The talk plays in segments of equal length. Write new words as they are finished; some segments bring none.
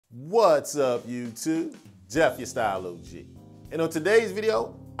What's up, YouTube? Jeff, your Style O.G. And on today's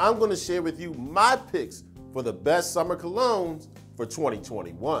video, I'm going to share with you my picks for the best summer colognes for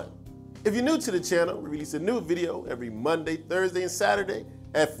 2021. If you're new to the channel, we release a new video every Monday, Thursday, and Saturday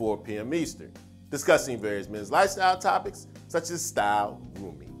at 4 p.m. Eastern, discussing various men's lifestyle topics such as style,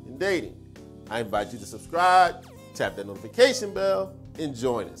 grooming, and dating. I invite you to subscribe, tap that notification bell, and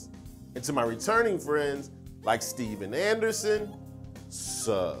join us. And to my returning friends like Steven Anderson,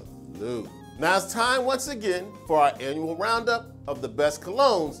 salute. Now it's time once again for our annual roundup of the best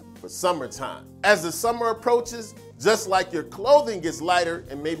colognes for summertime. As the summer approaches, just like your clothing gets lighter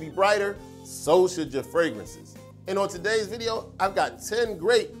and maybe brighter, so should your fragrances. And on today's video, I've got 10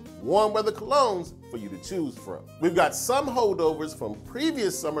 great warm weather colognes for you to choose from. We've got some holdovers from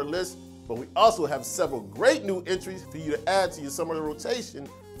previous summer lists, but we also have several great new entries for you to add to your summer rotation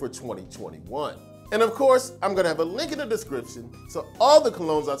for 2021. And of course, I'm gonna have a link in the description to all the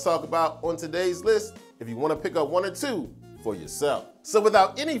colognes I talk about on today's list if you wanna pick up one or two for yourself. So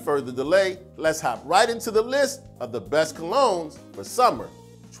without any further delay, let's hop right into the list of the best colognes for summer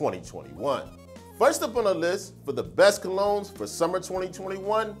 2021. First up on the list for the best colognes for summer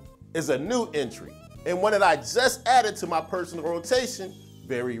 2021 is a new entry, and one that I just added to my personal rotation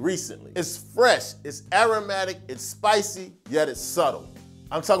very recently. It's fresh, it's aromatic, it's spicy, yet it's subtle.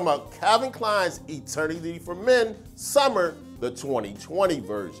 I'm talking about Calvin Klein's Eternity for Men Summer, the 2020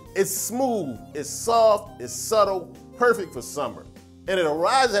 version. It's smooth, it's soft, it's subtle, perfect for summer. And it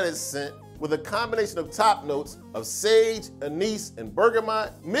arrives at its scent with a combination of top notes of sage, anise, and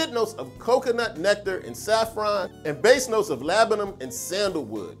bergamot, mid notes of coconut nectar and saffron, and base notes of labdanum and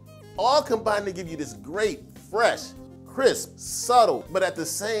sandalwood, all combined to give you this great, fresh, crisp, subtle, but at the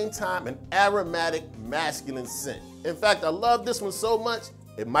same time an aromatic, masculine scent. In fact, I love this one so much,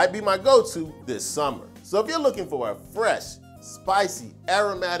 it might be my go-to this summer. So if you're looking for a fresh, spicy,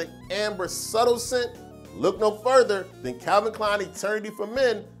 aromatic, amber, subtle scent, look no further than Calvin Klein Eternity for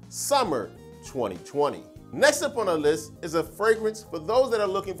Men Summer 2020. Next up on our list is a fragrance for those that are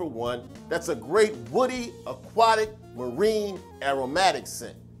looking for one that's a great woody, aquatic, marine, aromatic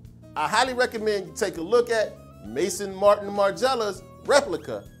scent. I highly recommend you take a look at Maison Martin Margiela's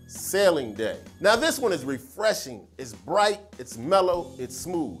Replica Sailing Day. Now this one is refreshing, it's bright, it's mellow, it's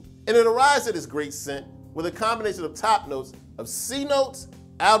smooth. And it arrives at its great scent with a combination of top notes of C notes,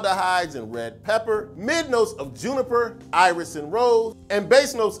 aldehydes and red pepper, mid notes of juniper, iris and rose, and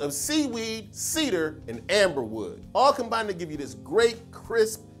base notes of seaweed, cedar, and amberwood, all combined to give you this great,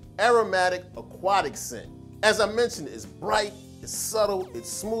 crisp, aromatic, aquatic scent. As I mentioned, it's bright, it's subtle, it's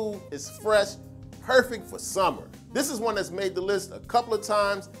smooth, it's fresh, perfect for summer. This is one that's made the list a couple of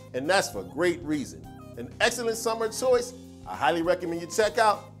times, and that's for great reason. An excellent summer choice. I highly recommend you check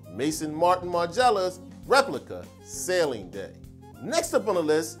out Maison Martin Margiela's Replica Sailing Day. Next up on the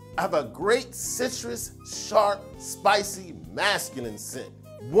list, I have a great citrus, sharp, spicy, masculine scent.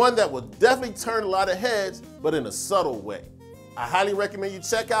 One that will definitely turn a lot of heads, but in a subtle way. I highly recommend you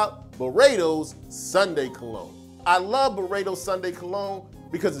check out Byredo's Sunday Cologne. I love Byredo's Sunday Cologne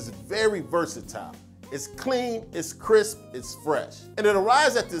because it's very versatile. It's clean, it's crisp, it's fresh. And it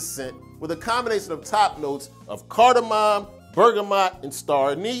arrives at this scent with a combination of top notes of cardamom, bergamot, and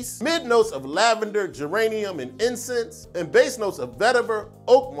star anise, mid notes of lavender, geranium, and incense, and base notes of vetiver,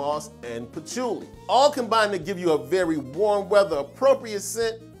 oak moss, and patchouli. All combined to give you a very warm weather appropriate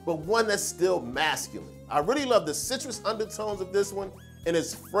scent, but one that's still masculine. I really love the citrus undertones of this one and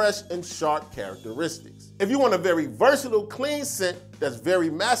its fresh and sharp characteristics. If you want a very versatile, clean scent that's very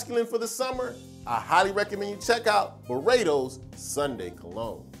masculine for the summer, I highly recommend you check out Byredo's Sunday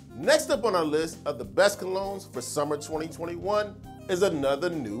Cologne. Next up on our list of the best colognes for summer 2021 is another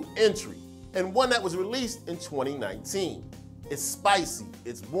new entry, and one that was released in 2019. It's spicy,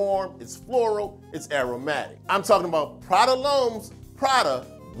 it's warm, it's floral, it's aromatic. I'm talking about Prada L'Homme's Prada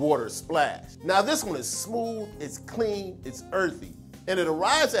Water Splash. Now this one is smooth, it's clean, it's earthy, and it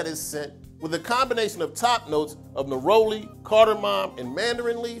arrives at its scent with a combination of top notes of neroli, cardamom, and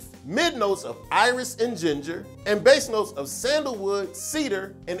mandarin leaf, mid notes of iris and ginger, and base notes of sandalwood,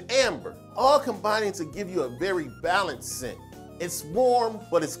 cedar, and amber, all combining to give you a very balanced scent. It's warm,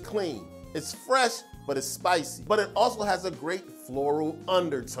 but it's clean. It's fresh, but it's spicy. But it also has a great floral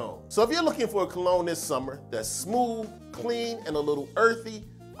undertone. So if you're looking for a cologne this summer that's smooth, clean, and a little earthy,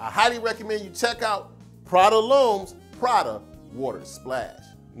 I highly recommend you check out Prada L'Homme's Prada Water Splash.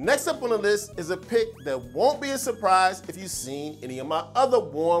 Next up on the list is a pick that won't be a surprise if you've seen any of my other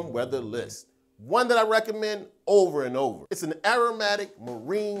warm weather lists. One that I recommend over and over. It's an aromatic,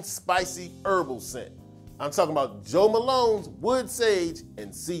 marine, spicy, herbal scent. I'm talking about Jo Malone's Wood Sage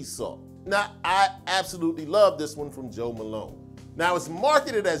and Sea Salt. Now, I absolutely love this one from Jo Malone. Now it's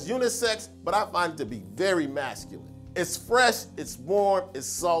marketed as unisex, but I find it to be very masculine. It's fresh, it's warm, it's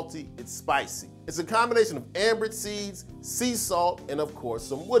salty, it's spicy. It's a combination of amber seeds, sea salt, and of course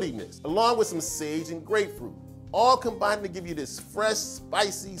some woodiness, along with some sage and grapefruit, all combined to give you this fresh,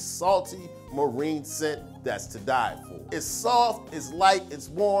 spicy, salty, marine scent that's to die for. It's soft, it's light, it's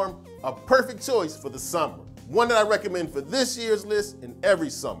warm, a perfect choice for the summer. One that I recommend for this year's list and every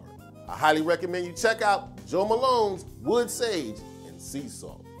summer. I highly recommend you check out Jo Malone's Wood Sage and Sea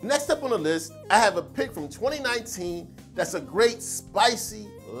Salt. Next up on the list, I have a pick from 2019 that's a great spicy,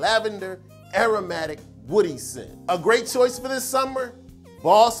 lavender, aromatic, woody scent. A great choice for this summer,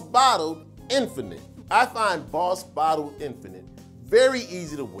 Boss Bottled Infinite. I find Boss Bottled Infinite very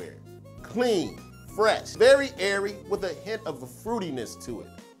easy to wear, clean, fresh, very airy with a hint of a fruitiness to it.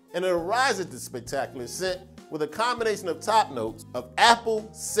 And it arrives at this spectacular scent with a combination of top notes of apple,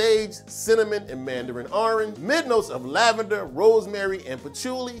 sage, cinnamon, and mandarin orange, mid notes of lavender, rosemary, and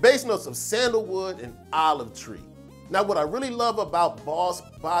patchouli, base notes of sandalwood and olive tree. Now what I really love about Boss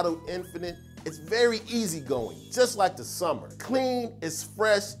Bottled Infinite, it's very easygoing, just like the summer. Clean, it's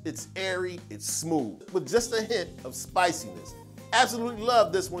fresh, it's airy, it's smooth, with just a hint of spiciness. Absolutely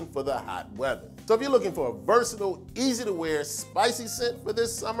love this one for the hot weather. So if you're looking for a versatile, easy to wear, spicy scent for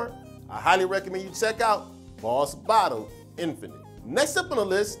this summer, I highly recommend you check out Boss Bottled Infinite. Next up on the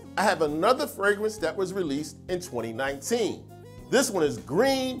list, I have another fragrance that was released in 2019. This one is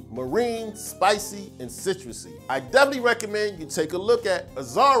green, marine, spicy, and citrusy. I definitely recommend you take a look at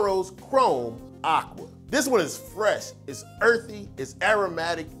Azzaro's Chrome Aqua. This one is fresh, it's earthy, it's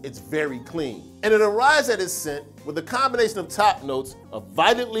aromatic, it's very clean. And it arrives at its scent with a combination of top notes of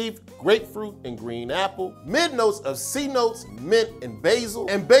violet leaf, grapefruit, and green apple, mid notes of sea notes, mint, and basil,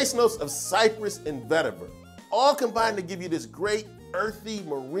 and base notes of cypress and vetiver, all combined to give you this great earthy,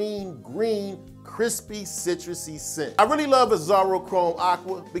 marine, green, crispy, citrusy scent. I really love Azzaro Chrome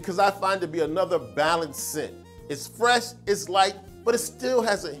Aqua because I find it to be another balanced scent. It's fresh, it's light, but it still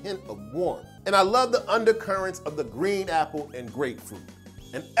has a hint of warmth. And I love the undercurrents of the green apple and grapefruit.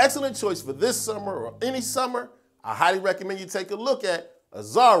 An excellent choice for this summer or any summer. I highly recommend you take a look at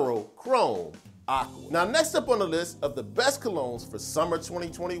Azzaro Chrome Aqua. Now next up on the list of the best colognes for summer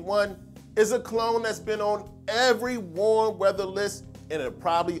 2021 is a cologne that's been on every warm weather list, and it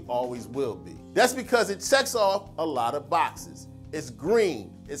probably always will be. That's because it checks off a lot of boxes. It's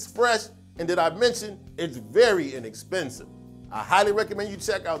green, it's fresh, and did I mention, it's very inexpensive. I highly recommend you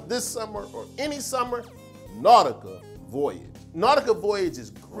check out this summer or any summer, Nautica Voyage. Nautica Voyage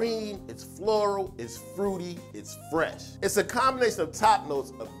is green, it's floral, it's fruity, it's fresh. It's a combination of top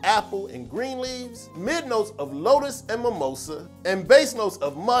notes of apple and green leaves, mid notes of lotus and mimosa, and base notes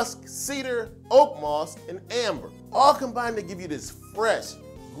of musk, cedar, oak moss, and amber, all combined to give you this fresh,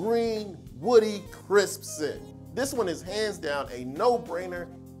 green, woody, crisp scent. This one is hands down a no-brainer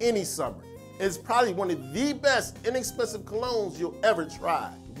any summer. It's probably one of the best inexpensive colognes you'll ever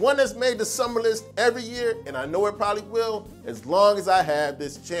try. One that's made the summer list every year, and I know it probably will as long as I have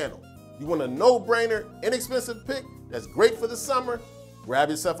this channel. You want a no-brainer, inexpensive pick that's great for the summer? Grab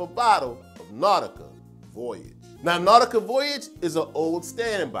yourself a bottle of Nautica Voyage. Now, Nautica Voyage is an old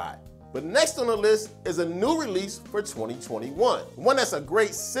standby, but next on the list is a new release for 2021. One that's a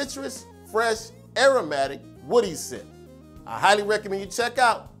great citrus, fresh, aromatic, woody scent. I highly recommend you check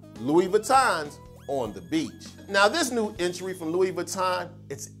out Louis Vuitton's On the Beach. Now this new entry from Louis Vuitton,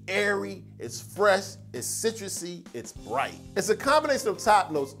 it's airy, it's fresh, it's citrusy, it's bright. It's a combination of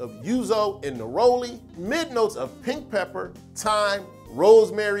top notes of yuzu and neroli, mid notes of pink pepper, thyme,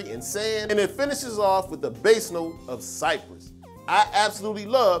 rosemary, and sand, and it finishes off with the base note of cypress. I absolutely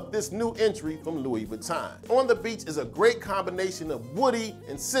love this new entry from Louis Vuitton. On the Beach is a great combination of woody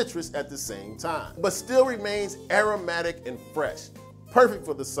and citrus at the same time, but still remains aromatic and fresh. Perfect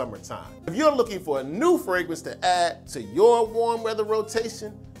for the summertime. If you're looking for a new fragrance to add to your warm weather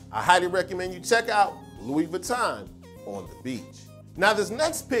rotation, I highly recommend you check out Louis Vuitton On the Beach. Now this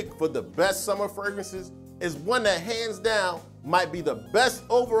next pick for the best summer fragrances is one that hands down might be the best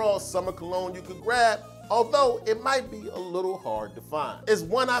overall summer cologne you could grab, although it might be a little hard to find. It's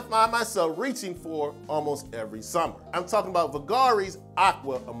one I find myself reaching for almost every summer. I'm talking about Vagari's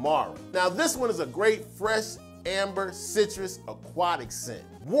Aqua Amara. Now this one is a great fresh, amber, citrus, aquatic scent.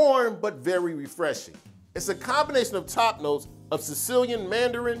 Warm, but very refreshing. It's a combination of top notes of Sicilian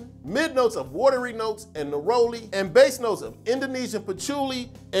mandarin, mid notes of watery notes and neroli, and base notes of Indonesian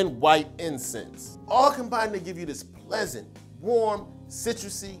patchouli and white incense, all combined to give you this pleasant, warm,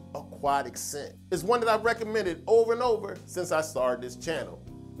 citrusy, aquatic scent. It's one that I've recommended over and over since I started this channel.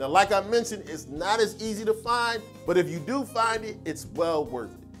 Now, like I mentioned, it's not as easy to find, but if you do find it, it's well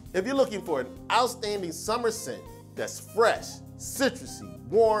worth it. If you're looking for an outstanding summer scent that's fresh, citrusy,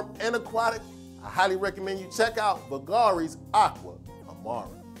 warm, and aquatic, I highly recommend you check out Bulgari's Aqua Amara.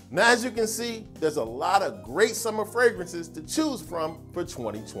 Now, as you can see, there's a lot of great summer fragrances to choose from for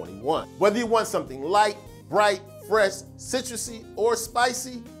 2021. Whether you want something light, bright, fresh, citrusy, or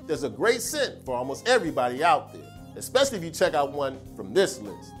spicy, there's a great scent for almost everybody out there, especially if you check out one from this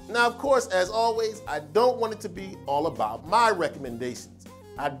list. Now, of course, as always, I don't want it to be all about my recommendations.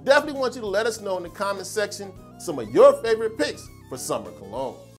 I definitely want you to let us know in the comment section some of your favorite picks for summer cologne.